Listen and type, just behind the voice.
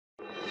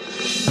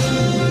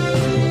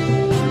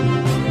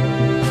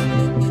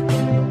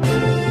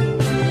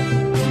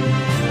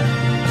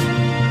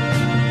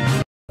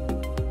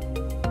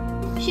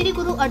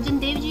अर्जुन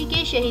देव जी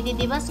के शहीदी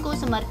दिवस को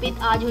समर्पित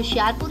आज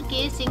होशियारपुर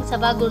के सिंह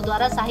सभा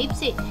गुरुद्वारा साहिब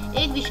से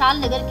एक विशाल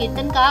नगर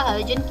कीर्तन का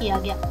आयोजन किया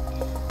गया,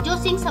 जो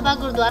सिंह सभा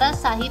गुरुद्वारा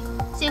साहिब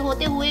से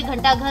होते हुए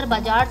घंटाघर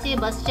बाजार से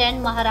बस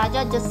स्टैंड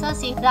महाराजा जस्सा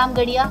सिंह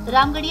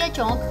रामगढ़िया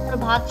चौक,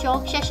 प्रभात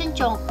चौक, सेशन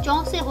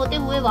चौक से होते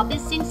हुए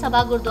वापस सिंह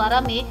सभा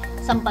गुरुद्वारा में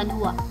संपन्न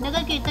हुआ।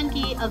 नगर कीर्तन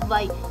की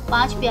अगुवाई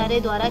 5 प्यारे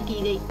द्वारा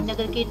की गई।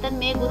 नगर कीर्तन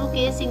में गुरु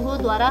के सिंहों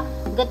द्वारा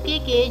गतके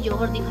के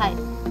जौहर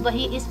दिखाए।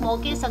 वहीं इस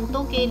मौके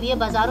संगतों के लिए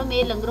बाजारों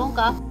में लंगरों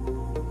का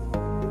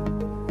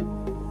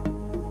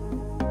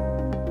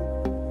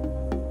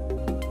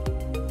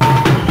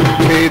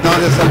शहीदां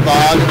दे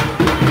सरताज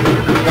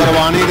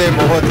गुरबाणी दे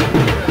बहुत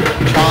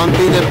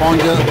शांति दे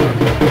पुंज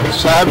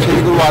साहिब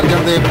श्री गुरु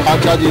अर्जन देव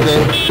पातशाह जी दे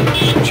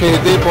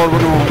शहीदी पुरब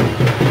नूं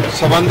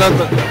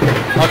संबंधित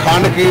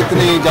अखंड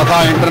कीर्तनी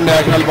जथा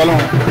इंटरनेशनल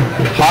वालों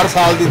हर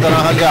साल की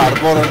तरह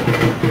हुशियारपुर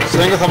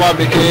सिंह सभा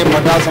विखे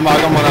बड़ा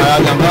समागम मनाया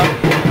जाता।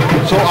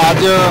 सो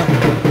अज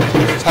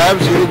साहिब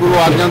श्री गुरु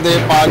अर्जन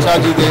देव पातशाह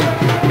जी के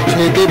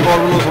शहीदी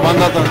पुरब नूं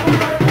संबंधित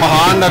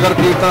महान नगर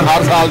कीर्तन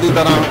हर साल की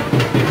तरह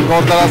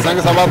गुरुद्वारा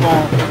सिंह सभा तो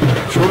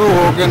शुरू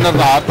होकर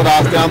निर्धारित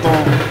रास्तियां तो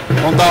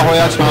होंदा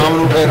होया शाम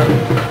नूं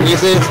फिर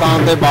इसे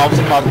स्थान पर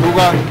वापस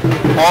परतूगा।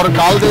 और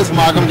कल के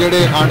समागम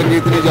जिहड़े अखंड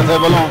कीर्तनी जथे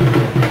वालों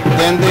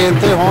दिन दे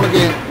इत्थे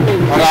होणगे,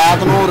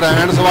 रात नूं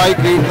रैण सवाई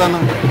कीर्तन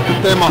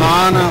ते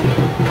महान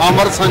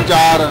अमृत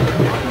संचार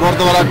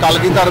गुरुद्वारा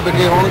कलगीधर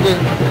विखे होणगे।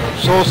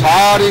 सो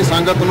सारी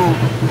संगत नूं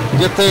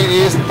जिथे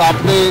इस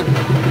तपते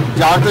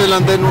जागते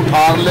लंदे नूं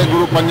ठार ले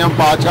गुरु पंजम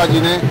पातशाह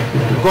जी ने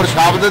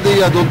गुरशब्द की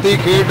अदुੱਤੀ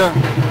खेड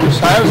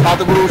साहिब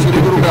सतगुरु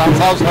श्री गुरु ग्रंथ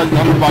साहिब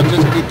सानूं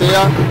बख्शिश कीते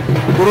आ।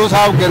 गुरु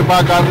साहब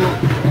कृपा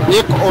करन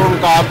एक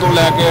ओंकार तो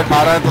लैके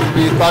 18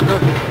 तस्बीह तक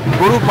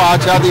गुरु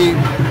पातशाह की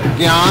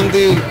ज्ञान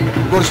की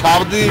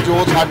गुरशब्द की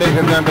जोत साडे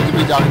हृदय में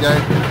भी जग जाए।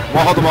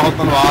 बहुत बहुत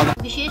धन्यवाद।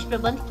 विशेष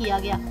प्रबंध किया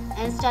गया।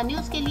 एन स्टार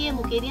न्यूज़ के लिए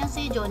मुकेरिया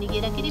से जॉनी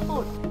गेरा की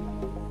रिपोर्ट।